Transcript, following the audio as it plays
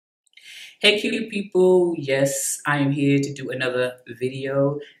Hey cutie people, yes, I am here to do another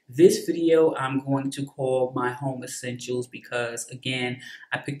video. This video I'm going to call my home essentials because again,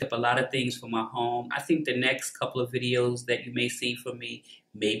 I picked up a lot of things for my home. I think the next couple of videos that you may see from me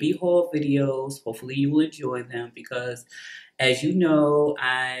may be haul videos. Hopefully you will enjoy them because as you know,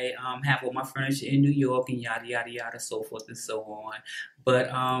 I have all my furniture in New York and yada yada yada, so forth and so on.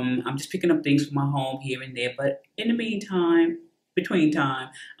 But I'm just picking up things for my home here and there. But in the meantime, between time,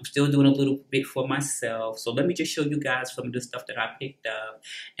 I'm still doing a little bit for myself. So let me just show you guys some of the stuff that I picked up.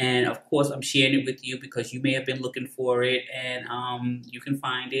 And of course, I'm sharing it with you because you may have been looking for it. And you can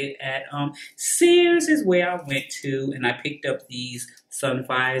find it at Sears is where I went to. And I picked up these sun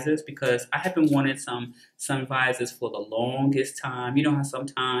visors because I have been wanting some sun visors for the longest time. You know how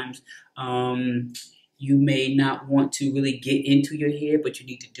sometimes you may not want to really get into your hair, but you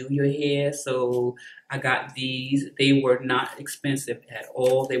need to do your hair. So I got these. They were not expensive at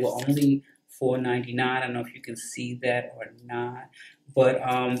all. They were only $4.99. I don't know if you can see that or not. But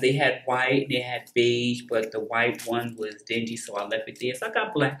they had white, they had beige, but the white one was dingy, so I left it there. So I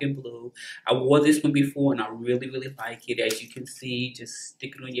got black and blue. I wore this one before, and I really, really like it. As you can see, just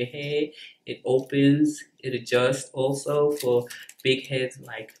stick it on your head. It opens, it adjusts also for big heads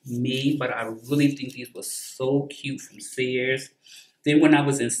like me. But I really think these were so cute from Sears. Then when I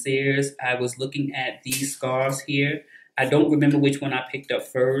was in Sears, I was looking at these scarves here. I don't remember which one I picked up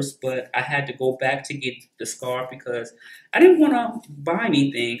first, but I had to go back to get the scarf because I didn't want to buy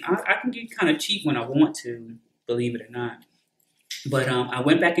anything. I can get kind of cheap when I want to, believe it or not. But I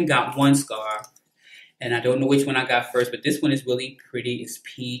went back and got one scarf, and I don't know which one I got first, but this one is really pretty. It's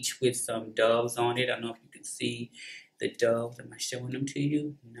peach with some doves on it. I don't know if you can see the doves. Am I showing them to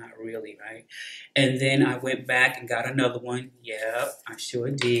you? Not really, right? And then I went back and got another one. Yep, I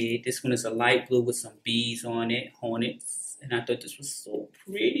sure did. This one is a light blue with some bees on it, hornets. And I thought this was so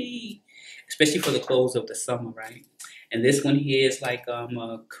pretty, especially for the close of the summer, right? And this one here is like a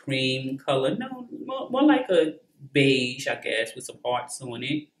cream color. No, more like a beige, I guess, with some hearts on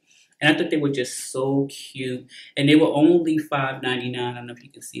it. And I thought they were just so cute. And they were only $5.99. I don't know if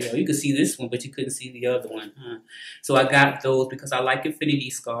you can see that. You can see this one, but you couldn't see the other one, huh? So I got those because I like infinity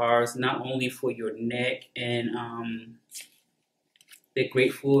scarves, not only for your neck, and they're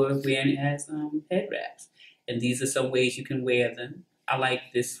great for wearing as head wraps. And these are some ways you can wear them. I like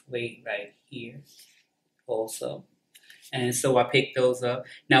this way right here also. And so I picked those up.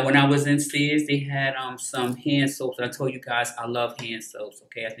 Now, when I was in Sears, they had some hand soaps. I told you guys I love hand soaps.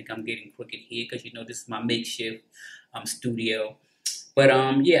 Okay, I think I'm getting crooked here because you know this is my makeshift studio. But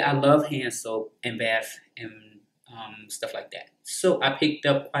yeah, I love hand soap and bath and stuff like that. So I picked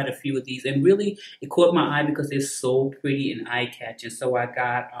up quite a few of these, and really it caught my eye because they're so pretty and eye catching. So I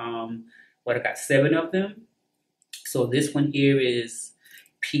got I got 7 of them. So this one here is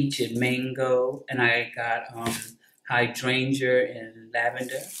peach and mango, and I got hydrangea and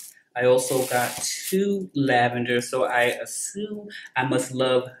lavender. I also got 2 lavender, so I assume I must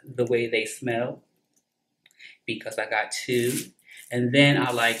love the way they smell because I got 2. And then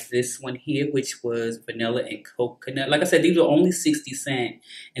I like this one here, which was vanilla and coconut. Like I said, these were only 60 cents.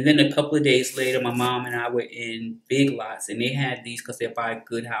 And then a couple of days later, my mom and I were in Big Lots, and they had these because they're by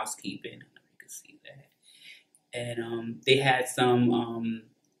Good Housekeeping. I don't know if you can see that. And they had some,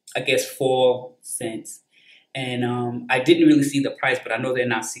 I guess, 4 cents. And I didn't really see the price, but I know they're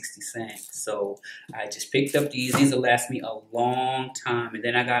not 60 cents. So I just picked up these. These will last me a long time. And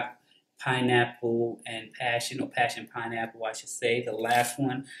then I got pineapple and passion, or passion pineapple, I should say. The last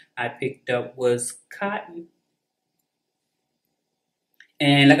one I picked up was cotton.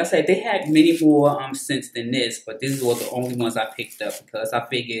 And like I said, they had many more scents than this, but these were the only ones I picked up because I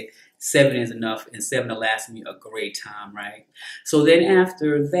figured 7 is enough, and 7 will last me a great time, right? So then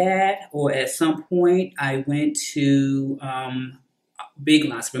after that, or at some point, I went to Big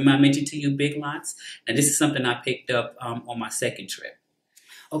Lots. Remember I mentioned to you Big Lots? And this is something I picked up on my second trip.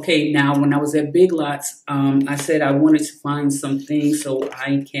 Okay, now when I was at Big Lots, I said I wanted to find some things so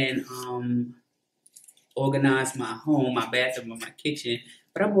I can organize my home, my bathroom, and my kitchen.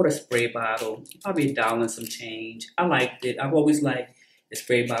 But I bought a spray bottle, probably $1 and some change. I liked it. I've always liked the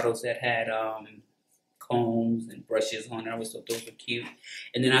spray bottles that had combs and brushes on it. I always thought those were cute.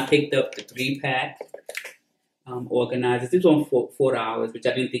 And then I picked up the 3-pack organizers. This was on $4, which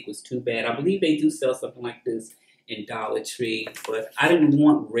I didn't think was too bad. I believe they do sell something like this in Dollar Tree, but I didn't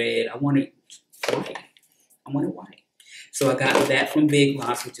want red. I wanted white. I wanted white. So I got that from Big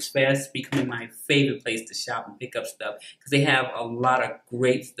Lots, which is fast becoming my favorite place to shop and pick up stuff because they have a lot of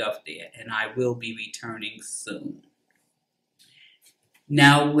great stuff there, and I will be returning soon.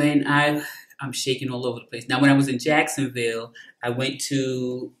 Now, when I'm shaking all over the place. Now, when I was in Jacksonville, I went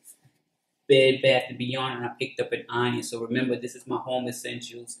to Bed Bath & Beyond, and I picked up an iron. So remember, this is my home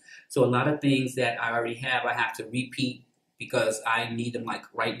essentials. So a lot of things that I already have, I have to repeat because I need them like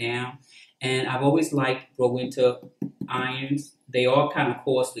right now. And I've always liked Winter irons. They are kind of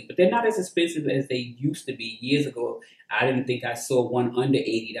costly, but they're not as expensive as they used to be years ago. I didn't think I saw one under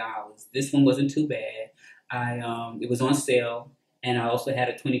 $80. This one wasn't too bad. It was on sale, and I also had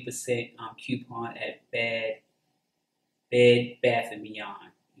a 20% coupon at Bed Bath &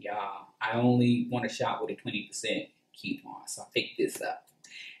 Beyond. Y'all, I only want to shop with a 20% coupon, so I picked this up.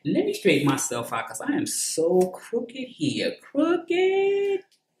 Let me straighten myself out because I am so crooked here. Crooked.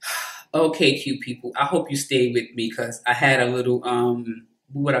 Okay, cute people. I hope you stay with me because I had a little, what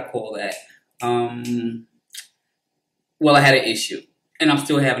would I call that? Well, I had an issue. And I'm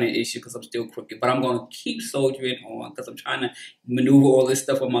still having an issue because I'm still crooked. But I'm going to keep soldiering on because I'm trying to maneuver all this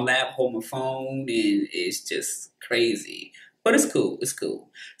stuff on my lap, hold my phone, and it's just crazy. But it's cool. It's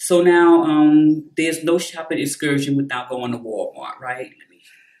cool. So now there's no shopping excursion without going to Walmart, right?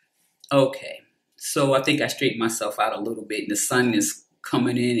 Okay. So I think I straightened myself out a little bit. And the sun is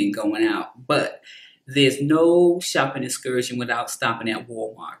coming in and going out. But there's no shopping excursion without stopping at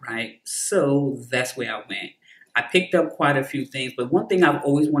Walmart, right? So that's where I went. I picked up quite a few things, but one thing I've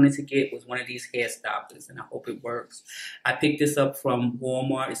always wanted to get was one of these hair stoppers, and I hope it works. I picked this up from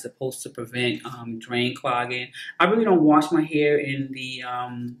Walmart. It's supposed to prevent drain clogging. I really don't wash my hair in the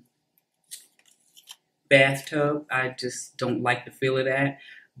bathtub. I just don't like the feel of that,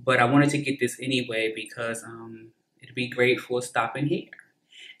 but I wanted to get this anyway because it'd be great for stopping hair.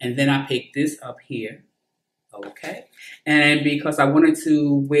 And then I picked this up here. Okay, and because I wanted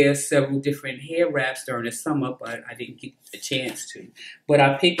to wear several different hair wraps during the summer, but I didn't get a chance to. But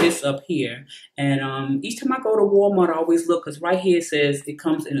I picked this up here, and each time I go to Walmart, I always look, because right here it says it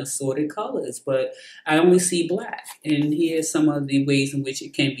comes in assorted colors, but I only see black. And here's some of the ways in which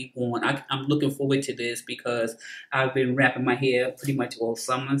it can be worn. I'm looking forward to this because I've been wrapping my hair pretty much all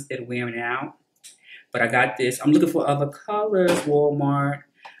summer instead of wearing it out. But I got this. I'm looking for other colors, Walmart.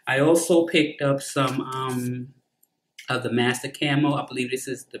 I also picked up some of the Master Camo. I believe this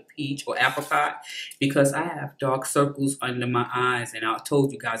is the peach or apricot because I have dark circles under my eyes. And I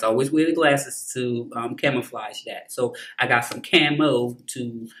told you guys I always wear the glasses to camouflage that. So I got some camo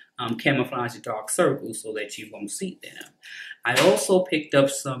to camouflage the dark circles so that you won't see them. I also picked up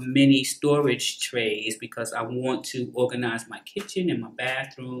some mini storage trays because I want to organize my kitchen and my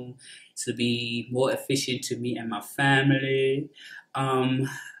bathroom to be more efficient to me and my family.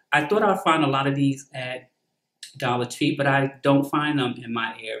 I thought I'd find a lot of these at Dollar Tree, but I don't find them in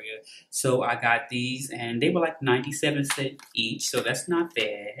my area. So I got these, and they were like 97 cents each, so that's not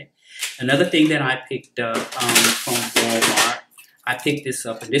bad. Another thing that I picked up from Walmart, I picked this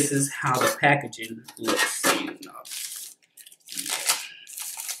up, and this is how the packaging looks.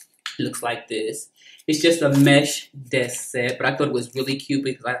 It looks like this. It's just a mesh desk set, but I thought it was really cute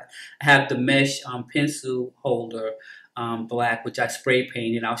because I have the mesh pencil holder black, which I spray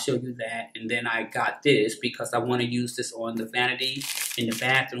painted. I'll show you that. And then I got this because I want to use this on the vanity in the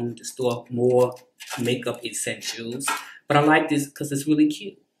bathroom to store more makeup essentials. But I like this because it's really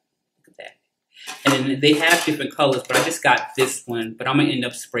cute. Look at that. And then they have different colors, but I just got this one. But I'm going to end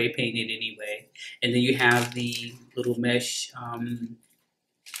up spray painting it anyway. And then you have the little mesh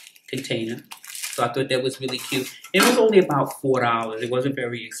container. So I thought that was really cute. It was only about $4. It wasn't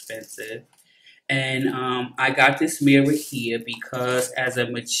very expensive. And I got this mirror here because as a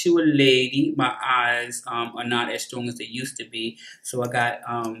mature lady, my eyes are not as strong as they used to be. So I got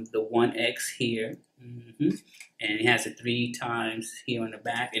the 1X here. And it has it 3 times here on the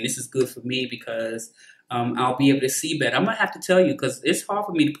back. And this is good for me because I'll be able to see better. I'm going to have to tell you because it's hard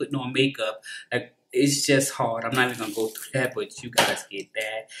for me to put on makeup. Like, it's just hard. I'm not even going to go through that, but you guys get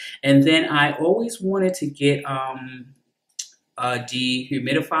that. And then I always wanted to get a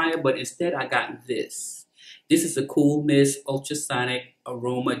dehumidifier, but instead I got this. This is a Cool Mist Ultrasonic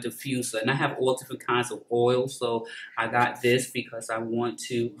Aroma Diffuser, and I have all different kinds of oils, so I got this because I want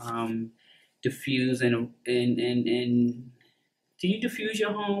to diffuse and do you diffuse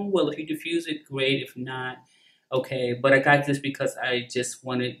your home? Well, if you diffuse it, great. If not, okay. But I got this because I just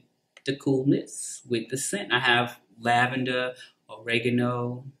wanted the coolness with the scent. I have lavender,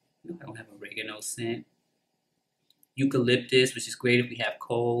 oregano. No, I don't have oregano scent. Eucalyptus, which is great if we have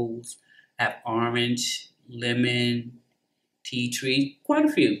colds. I have orange, lemon, tea tree, quite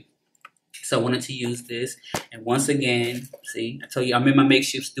a few. So I wanted to use this. And once again, see, I told you I'm in my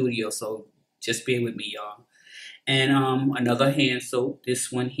makeshift studio, so just bear with me, y'all. And another hand soap,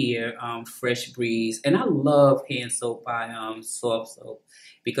 this one here, Fresh Breeze. And I love hand soap by Soft Soap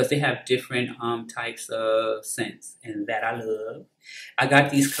because they have different types of scents, and that I love. I got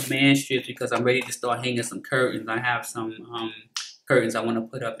these command strips because I'm ready to start hanging some curtains. I have some curtains I want to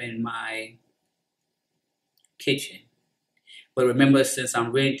put up in my kitchen. But remember, since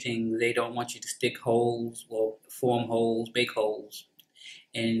I'm renting, they don't want you to stick holes, or form holes, make holes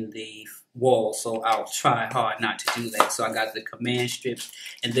in the wall, so I'll try hard not to do that. So I got the command strips,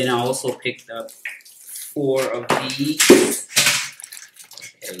 and then I also picked up 4 of these.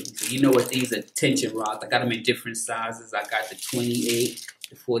 Okay, so you know what these are, tension rods. I got them in different sizes. I got the 28,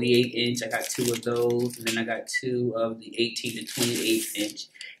 the 48 inch. I got 2 of those, and then I got 2 of the 18 and 28 inch.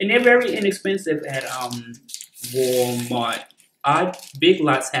 And they're very inexpensive at Walmart. Big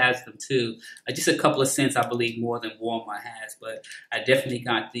Lots has them too. Just a couple of cents, I believe, more than Walmart has. But I definitely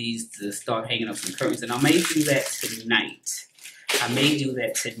got these to start hanging up some curtains, and I may do that tonight.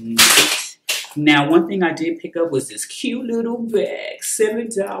 Now, one thing I did pick up was this cute little bag.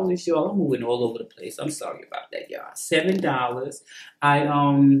 $7, y'all. I'm moving all over the place. I'm sorry about that, y'all. $7. I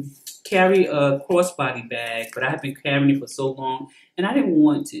carry a crossbody bag, but I have been carrying it for so long, and I didn't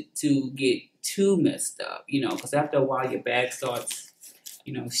want to get too messed up, you know, because after a while your bag starts,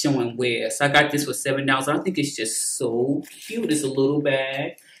 you know, showing wear. So I got this for $7. I think it's just so cute. It's a little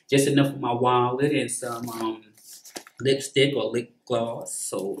bag, just enough for my wallet and some lipstick or lip gloss,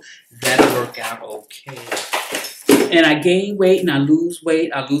 so that'll work out okay. And I gain weight and I lose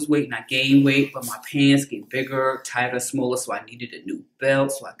weight. I lose weight and I gain weight, but my pants get bigger, tighter, smaller, so I needed a new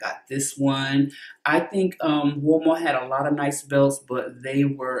belt, so I got this one. I think Walmart had a lot of nice belts, but they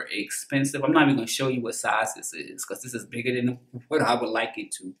were expensive. I'm not even going to show you what size this is because this is bigger than what I would like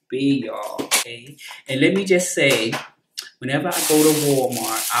it to be, y'all, okay? And let me just say, whenever I go to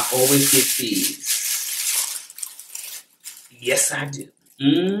Walmart, I always get these. Yes, I do.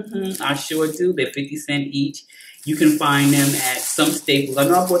 I sure do. They're 50 cents each. You can find them at some Staples. I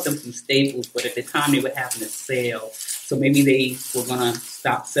know I bought them from Staples, but at the time they were having a sale. So maybe they were going to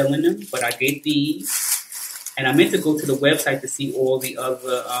stop selling them. But I get these. And I meant to go to the website to see all the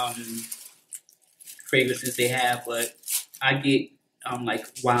other fragrances they have. But I get like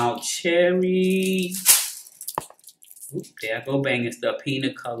wild cherry. Oop, there I go banging stuff.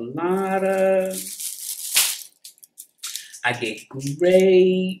 Pina colada. I get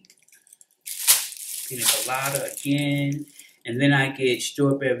grape, pina colada again, and then I get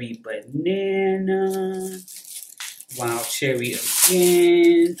strawberry banana, wild cherry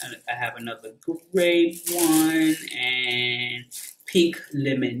again. I have another grape one, and pink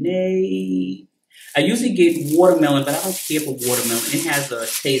lemonade. I usually get watermelon, but I don't care for watermelon. It has a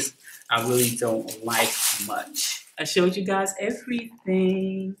taste I really don't like much. I showed you guys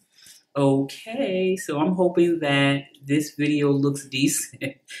everything. Okay, so I'm hoping that this video looks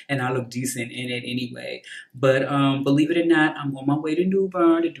decent and I look decent in it anyway. But believe it or not, I'm on my way to New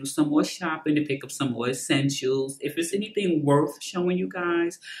Bern to do some more shopping, to pick up some more essentials. If it's anything worth showing you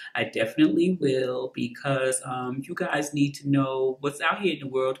guys, I definitely will, because you guys need to know what's out here in the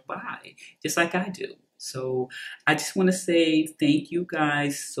world to buy, just like I do. So I just want to say thank you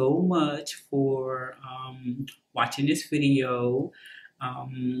guys so much for watching this video.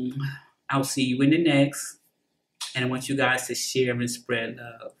 I'll see you in the next, and I want you guys to share and spread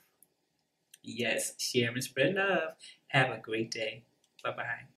love. Yes, share and spread love. Have a great day. Bye-bye.